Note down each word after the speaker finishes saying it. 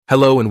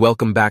Hello and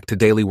welcome back to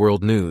Daily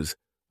World News,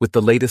 with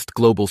the latest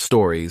global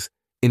stories,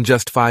 in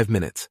just 5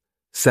 minutes,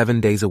 7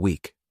 days a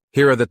week.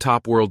 Here are the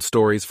top world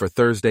stories for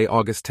Thursday,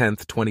 August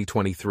 10th,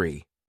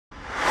 2023.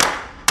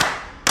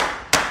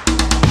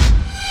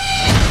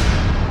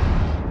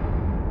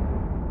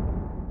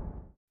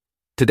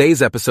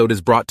 Today's episode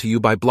is brought to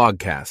you by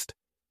Blogcast,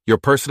 your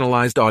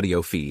personalized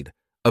audio feed,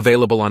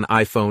 available on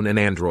iPhone and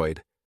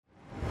Android.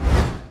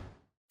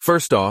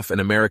 First off,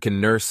 an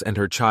American nurse and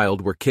her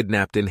child were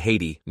kidnapped in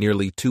Haiti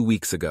nearly 2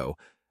 weeks ago.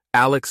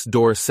 Alex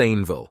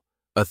Dorsainville,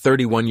 a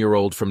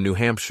 31-year-old from New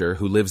Hampshire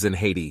who lives in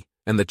Haiti,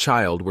 and the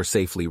child were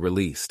safely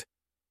released.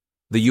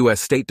 The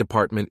U.S. State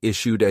Department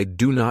issued a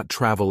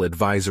do-not-travel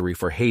advisory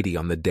for Haiti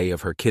on the day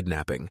of her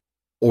kidnapping,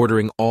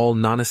 ordering all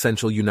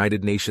non-essential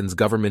United Nations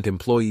government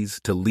employees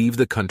to leave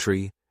the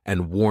country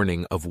and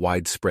warning of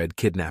widespread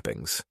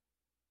kidnappings.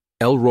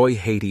 Elroy,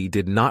 Haiti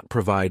did not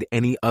provide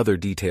any other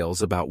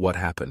details about what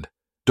happened.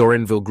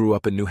 Dorsainville grew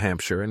up in New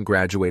Hampshire and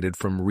graduated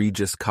from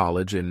Regis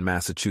College in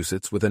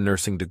Massachusetts with a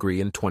nursing degree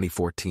in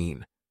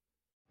 2014.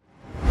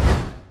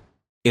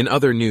 In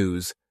other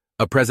news,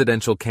 a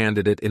presidential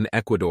candidate in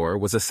Ecuador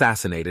was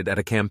assassinated at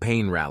a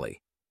campaign rally.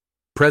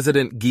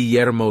 President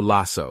Guillermo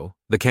Lasso,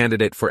 the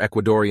candidate for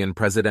Ecuadorian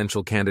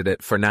presidential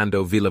candidate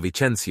Fernando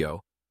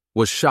Villavicencio,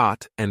 was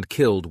shot and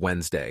killed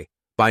Wednesday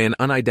by an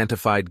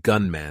unidentified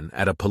gunman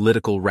at a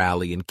political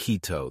rally in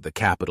Quito, the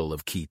capital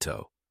of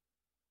Quito.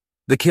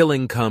 The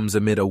killing comes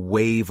amid a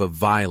wave of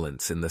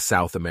violence in the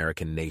South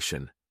American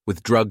nation,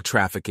 with drug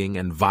trafficking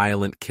and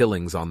violent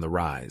killings on the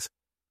rise.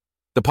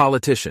 The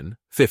politician,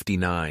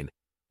 59,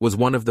 was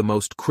one of the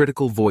most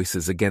critical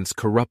voices against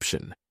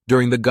corruption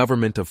during the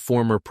government of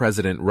former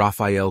President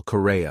Rafael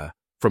Correa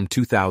from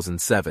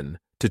 2007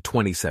 to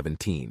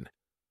 2017.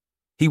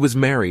 He was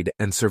married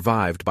and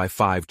survived by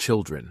 5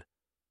 children.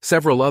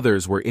 Several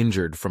others were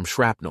injured from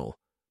shrapnel,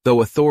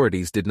 though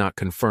authorities did not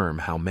confirm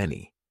how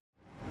many.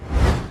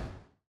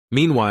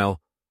 Meanwhile,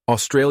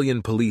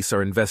 Australian police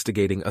are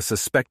investigating a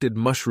suspected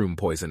mushroom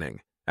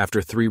poisoning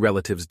after 3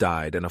 relatives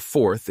died and a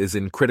 4th is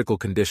in critical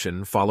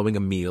condition following a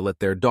meal at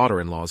their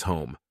daughter-in-law's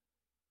home.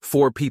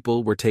 4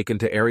 people were taken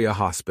to area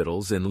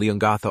hospitals in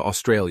Leongatha,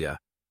 Australia,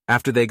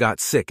 after they got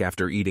sick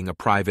after eating a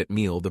private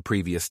meal the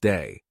previous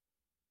day.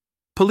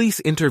 Police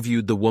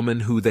interviewed the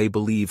woman who they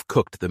believe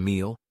cooked the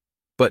meal,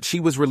 but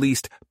she was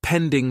released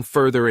pending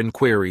further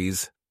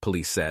inquiries,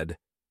 police said.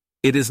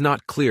 It is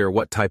not clear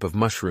what type of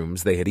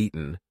mushrooms they had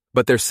eaten,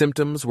 but their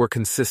symptoms were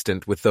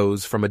consistent with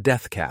those from a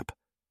death cap,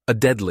 a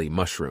deadly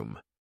mushroom.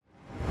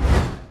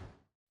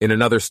 In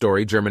another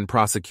story, German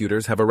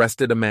prosecutors have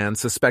arrested a man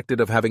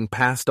suspected of having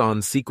passed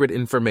on secret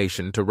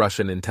information to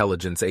Russian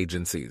intelligence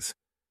agencies.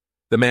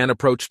 The man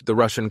approached the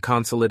Russian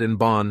consulate in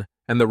Bonn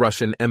and the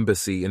Russian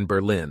embassy in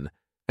Berlin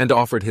and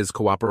offered his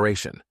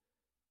cooperation.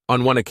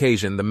 On one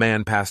occasion, the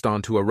man passed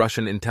on to a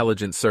Russian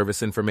intelligence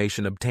service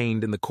information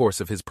obtained in the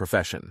course of his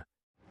profession.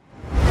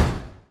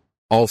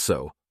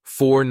 Also,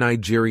 4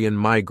 Nigerian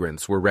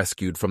migrants were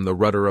rescued from the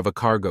rudder of a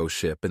cargo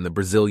ship in the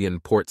Brazilian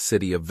port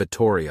city of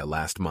Vitória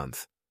last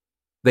month.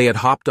 They had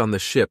hopped on the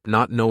ship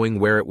not knowing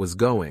where it was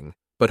going,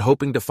 but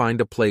hoping to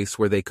find a place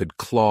where they could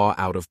claw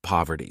out of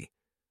poverty.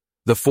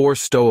 The 4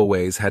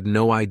 stowaways had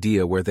no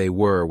idea where they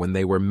were when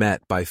they were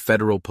met by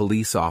federal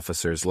police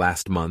officers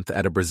last month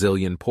at a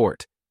Brazilian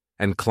port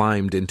and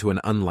climbed into an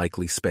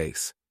unlikely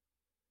space.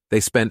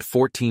 They spent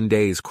 14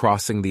 days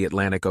crossing the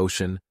Atlantic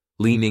Ocean,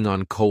 leaning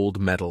on cold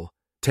metal,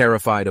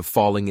 terrified of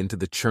falling into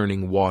the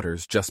churning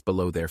waters just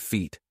below their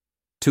feet.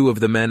 2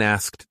 of the men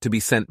asked to be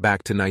sent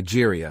back to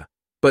Nigeria,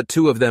 but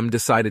 2 of them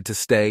decided to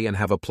stay and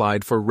have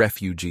applied for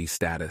refugee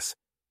status.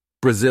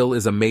 Brazil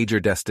is a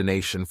major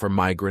destination for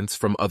migrants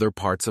from other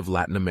parts of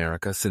Latin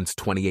America since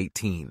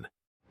 2018.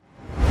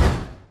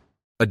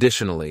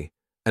 Additionally,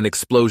 an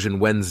explosion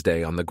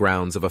Wednesday on the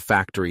grounds of a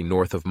factory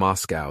north of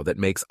Moscow that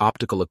makes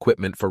optical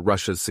equipment for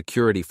Russia's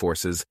security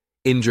forces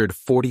injured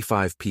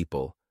 45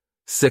 people,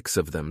 6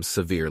 of them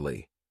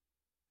severely.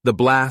 The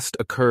blast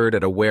occurred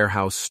at a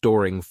warehouse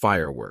storing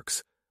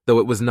fireworks, though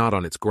it was not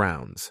on its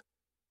grounds.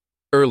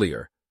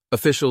 Earlier,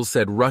 officials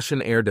said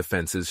Russian air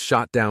defenses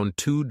shot down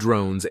 2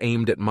 drones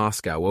aimed at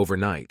Moscow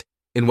overnight,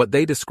 in what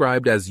they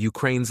described as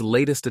Ukraine's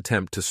latest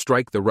attempt to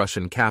strike the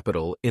Russian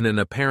capital in an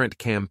apparent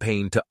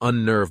campaign to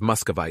unnerve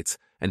Muscovites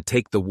and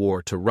take the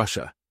war to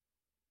Russia.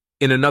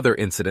 In another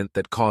incident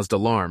that caused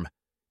alarm,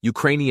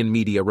 Ukrainian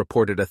media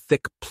reported a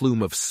thick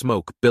plume of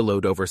smoke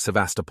billowed over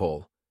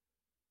Sevastopol.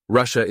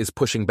 Russia is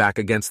pushing back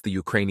against the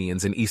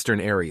Ukrainians in eastern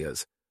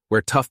areas,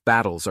 where tough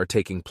battles are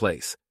taking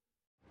place.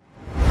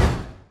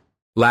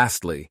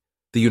 Lastly,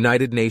 the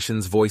United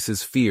Nations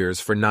voices fears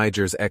for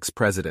Niger's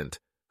ex-president,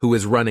 who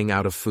is running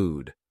out of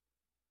food.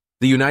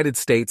 The United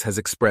States has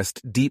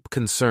expressed deep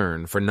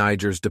concern for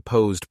Niger's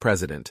deposed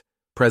president,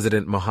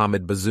 President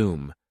Mohamed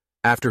Bazoum,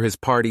 after his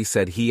party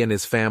said he and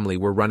his family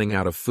were running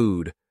out of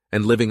food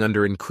and living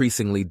under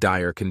increasingly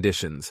dire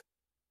conditions.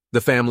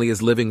 The family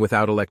is living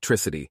without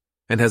electricity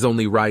and has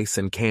only rice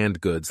and canned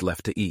goods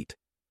left to eat.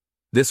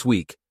 This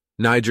week,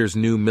 Niger's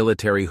new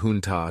military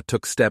junta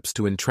took steps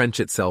to entrench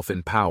itself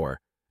in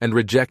power and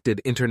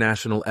rejected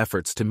international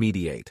efforts to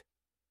mediate.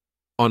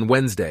 On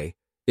Wednesday,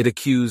 it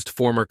accused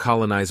former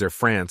colonizer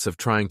France of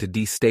trying to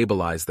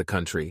destabilize the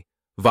country,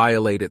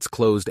 violate its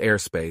closed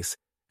airspace,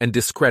 and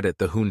discredit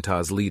the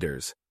junta's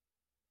leaders.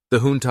 The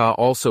junta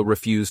also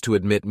refused to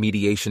admit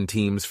mediation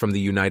teams from the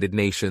United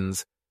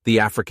Nations, the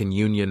African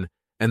Union,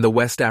 and the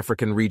West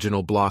African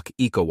Regional Bloc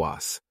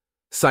ECOWAS,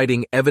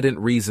 citing evident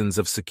reasons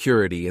of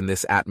security in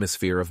this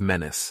atmosphere of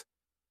menace.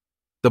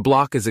 The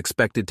bloc is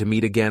expected to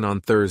meet again on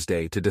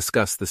Thursday to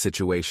discuss the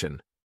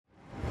situation.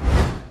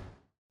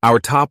 Our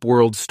top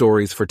world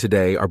stories for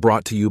today are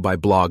brought to you by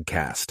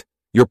Blogcast,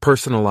 your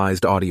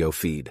personalized audio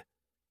feed.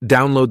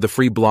 Download the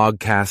free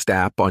Blogcast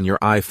app on your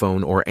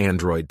iPhone or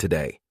Android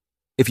today.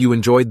 If you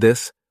enjoyed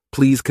this,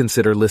 please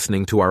consider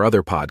listening to our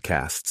other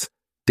podcasts: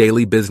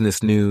 Daily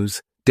Business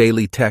News,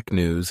 Daily Tech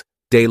News,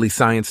 Daily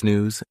Science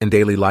News, and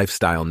Daily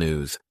Lifestyle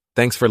News.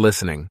 Thanks for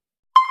listening.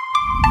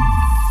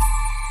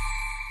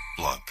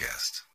 Blogcast.